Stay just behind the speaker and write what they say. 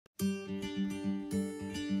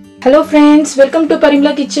Hello friends, welcome to Parimla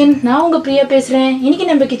Kitchen. நான் உங்க பிரியா பேசுறேன். இன்னைக்கு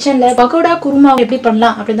நம்ம கிச்சன்ல பக்கோடா குருமா எப்படி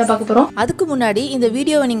பண்ணலாம் அப்படினு தான் பார்க்க போறோம். அதுக்கு முன்னாடி இந்த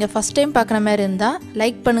வீடியோவை நீங்க ஃபர்ஸ்ட் டைம் பார்க்குற மாதிரி இருந்தா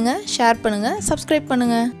லைக் பண்ணுங்க, ஷேர் பண்ணுங்க, சப்ஸ்கிரைப்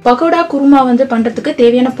பண்ணுங்க. பக்கோடா குருமா பண்றதுக்கு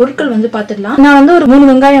தேவையான பொருட்கள் பார்த்துடலாம். நான் ஒரு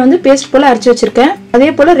 3 வெங்காயம் பேஸ்ட் போல அரைச்சு வச்சிருக்கேன்.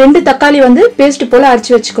 அதே போல 2 தக்காளி பேஸ்ட் போல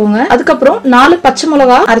அரைச்சு வச்சுக்கோங்க. அதுக்கு அப்புறம் 4 பச்சை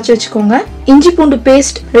மிளகாய் அரைச்சு வச்சுக்கோங்க. இஞ்சி பூண்டு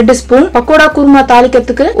பேஸ்ட் 2 ஸ்பூன், பக்கோடா குருமா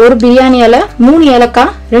தாளிக்கிறதுக்கு 1 பிரியாணி இலை, 3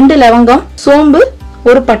 ஏலக்காய், 2 லவங்கம், சோம்பு,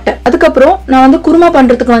 1 பட்டை. அதுக்கப்புறம் நான் குருமா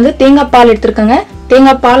பண்றதுக்கு தேங்காய் பால் எடுத்துருக்கேங்க.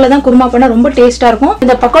 தேங்காய் பால்ல தான் குருமா பண்ணா ரொம்ப டேஸ்டா இருக்கும்.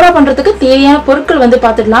 இந்த பக்கோடா பண்றதுக்கு தேவையான பொருட்கள்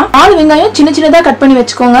பாத்துடலாம். 4 வெங்காயம் சின்ன சின்னதா கட் பண்ணி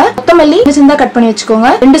வச்சுக்கோங்க. கொத்தமல்லி சின்ன சின்னதா கட் பண்ணி வச்சுக்கோங்க.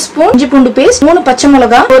 2 ஸ்பூன் இஞ்சி பூண்டு பேஸ்ட், 3 பச்சை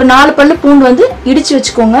மிளகாய், ஒரு 4 பல்லு பூண்டு இடிச்சு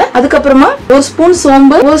வச்சுக்கோங்க. அதுக்கப்புறமா 1 ஸ்பூன்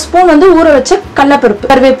சோம்பு, 1 ஸ்பூன் ஊற வச்ச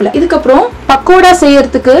கடலைப்பருப்பு, கருவேப்பிலை. இதுக்கப்புறம் பக்கோடா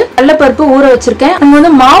செய்யறதுக்கு கடலைப்பருப்பு ஊற வச்சிருக்கேன்.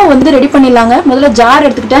 நம்ம மாவு ரெடி பண்ணிடலாங்க. முதல்ல ஜார்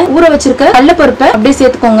எடுத்துக்கிட்டேன். ஊற வச்சிருக்க கடலைப்பருப்பை அப்படியே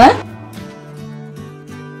சேர்த்துக்கோங்க.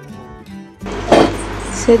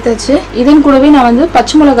 சேர்த்தாச்சு. இதன் கூடவே நான்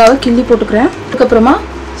பச்சை மிளகாவை கிள்ளி போட்டுக்கிறேன். அதுக்கப்புறமா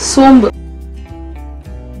சோம்பு.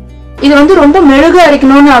 இது ரொம்ப மெழுகு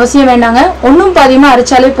அரைக்கணும்னு அவசியம் வேண்டாங்க. ஒன்னும் பாதியமா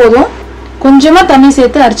அரைச்சாலே போதும். கொஞ்சமா தண்ணி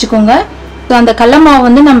சேர்த்து அரைச்சுக்கோங்க. அந்த கடலை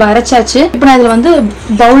மாவு நம்ம அரைச்சாச்சு. இப்போ நான் இதுல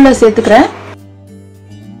பவுல்ல சேர்த்துக்கிறேன்.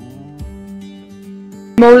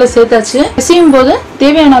 பவுல்ல சேர்த்தாச்சு. பிசையும் போது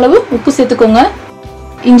தேவையான அளவு உப்பு சேர்த்துக்கோங்க.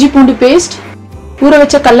 இஞ்சி பூண்டு பேஸ்ட், ஊற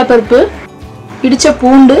வச்ச கடலைப்பருப்பு, இடிச்ச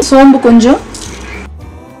பூண்டு, சோம்பு கொஞ்சம்,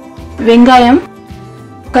 வெங்காயம்,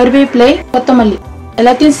 கருவேப்பிலை, கொத்தமல்லி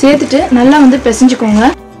எல்லாத்தையும் சேர்த்துட்டு நல்லா பிசைஞ்சுக்கோங்க.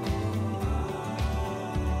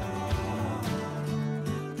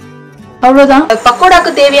 அவ்வளவுதான்.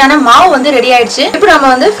 பக்கோடாக்கு தேவையான மாவு ரெடி ஆயிடுச்சு. இப்போ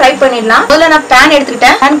நம்ம ஃப்ரை பண்ணிடலாம். முதல்ல நான் பேன்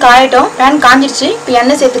எடுத்துக்கிட்டேன். பேன் காயட்டும். பேன் காஞ்சிடுச்சு. இப்போ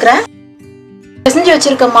எண்ணெய் சேர்த்துக்கிறேன். பிசைஞ்சு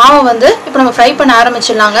வச்சிருக்க மாவை இப்போ நம்ம ஃப்ரை பண்ண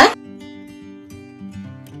ஆரம்பிச்சிடலாங்க.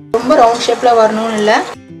 ரொம்ப ரவுண்ட் ஷேப்ல வரணும்னு இல்லை.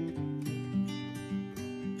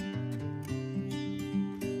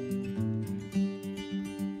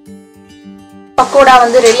 பக்கோடா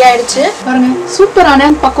ரெடி ஆயிடுச்சு. பாருங்க, சூப்பரான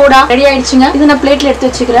பக்கோடா ரெடி ஆயிடுச்சுங்க. இது நான் பிளேட்ல எடுத்து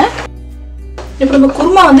வச்சுக்கிறேன். இப்போ நம்ம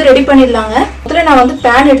குருமா ரெடி பண்ணிடலாங்க. முதல்ல நான்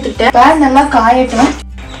பேன் எடுத்துக்கிட்டேன். பேன் நல்லா காயட்டும்.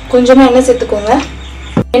 கொஞ்சமா எண்ணெய் சேர்த்துக்கோங்க.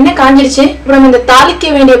 எண்ணெய் காஞ்சிடுச்சு. இப்போ நம்ம இந்த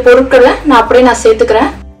தாளிக்க வேண்டிய பொருட்களை நான் அப்படியே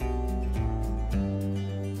சேர்த்துக்கிறேன்.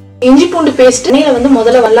 இஞ்சி பூண்டு பேஸ்ட் எண்ணெயில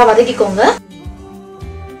முதல்ல நல்லா வதக்கிக்கோங்க.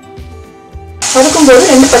 வதக்கும் போது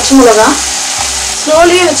 2 பச்சை மிளகாய்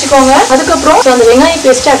ஸ்லோலியே வச்சுக்கோங்க. அதுக்கப்புறம் அந்த வெங்காய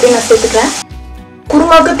பேஸ்ட் அப்படியே நான் சேர்த்துக்கிறேன்.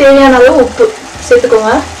 குருமாக்கு தேவையான அளவு உப்பு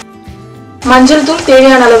சேர்த்துக்கோங்க. மஞ்சள் தூள்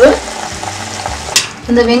தேவையான அளவு.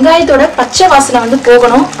 இந்த வெங்காயத்தோட பச்சை வாசனை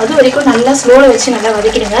போகணும். அது வரைக்கும் நல்லா ஸ்லோல வச்சு நல்லா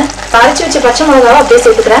வதக்கிடுங்க. அரைச்சு வச்ச பச்சை மிளகாவை அப்படியே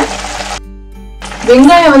சேர்த்துக்கிறேன்.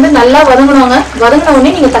 வெங்காயம் நல்லா வதங்கணுங்க. வதங்கின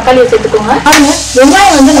உடனே நீங்க தக்காளியை சேர்த்துக்கோங்க.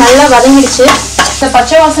 வெங்காயம் நல்லா வதங்கிடுச்சு. இந்த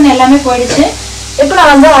பச்சை வாசனை எல்லாமே போயிடுச்சு. இப்போ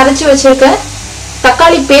நான் அரைச்சு வச்சிருக்க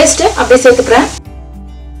தக்காளி பேஸ்ட் அப்படியே சேர்த்துக்கிறேன்.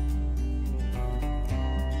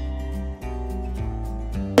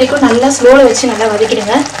 நல்லா ஸ்லோல வச்சு நல்லா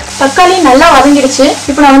வதக்கிடுங்க. தக்காளி நல்லா வதங்கிடுச்சு.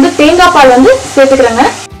 இப்போ நான் தேங்காய் பால் சேர்த்துக்கிறேங்க.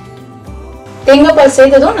 தேங்காய் பால்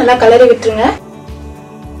சேர்த்ததும் நல்லா கலரி விட்டுருங்க.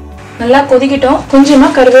 நல்லா கொதிக்கிட்டோம். கொஞ்சமா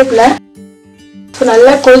கருவேப்பிலை.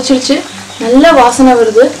 நல்லா கொதிச்சிருச்சு. நல்ல வாசனை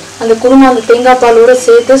வருது. அந்த குருமா அந்த தேங்காய் பாலோட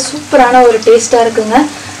சேர்த்து சூப்பரான ஒரு டேஸ்டா இருக்குங்க.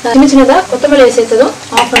 சின்ன சின்னதா கொத்தமல்லியை சேர்த்ததும்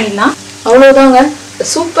ஆஃப் பண்ணிடலாம். அவ்வளவுதாங்க.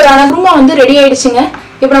 சூப்பரான குருமா ரெடி ஆயிடுச்சுங்க.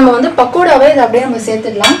 இப்போ நம்ம பக்கோடாவை இதை அப்படியே நம்ம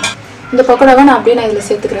சேர்த்துடலாம். இந்த பக்கோடாவை நான் அப்படியே இதுல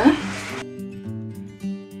சேர்த்துக்கிறேன்.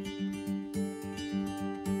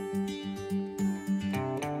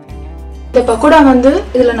 இந்த பக்கோடா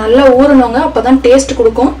இதுல நல்லா ஊறணுங்க. அப்பதான் டேஸ்ட்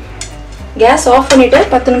கொடுக்கும். கேஸ் ஆஃப் பண்ணிட்டு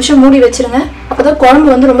 10 நிமிஷம் மூடி வச்சிருங்க. அப்பதான்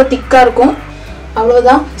குழம்பு ரொம்ப திக்கா இருக்கும்.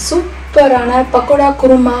 அவ்வளவுதான். சூப்பரான பக்கோடா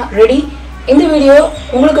குருமா ரெடி. இந்த வீடியோ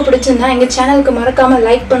உங்களுக்கு பிடிச்சிருந்தா எங்க சேனலுக்கு மறக்காம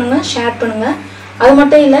லைக் பண்ணுங்க, ஷேர் பண்ணுங்க. அது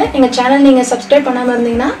மட்டும் இல்ல, எங்க சேனல் நீங்க சப்ஸ்கிரைப் பண்ணாம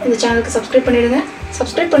இருந்தீங்கன்னா இந்த சேனலுக்கு சப்ஸ்கிரைப் பண்ணிடுங்க.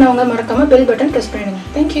 சப்ஸ்கிரைப் பண்ணவங்க மறக்காம பெல் பட்டன் பிரஸ் பண்ணிடுங்க.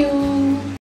 Thank you.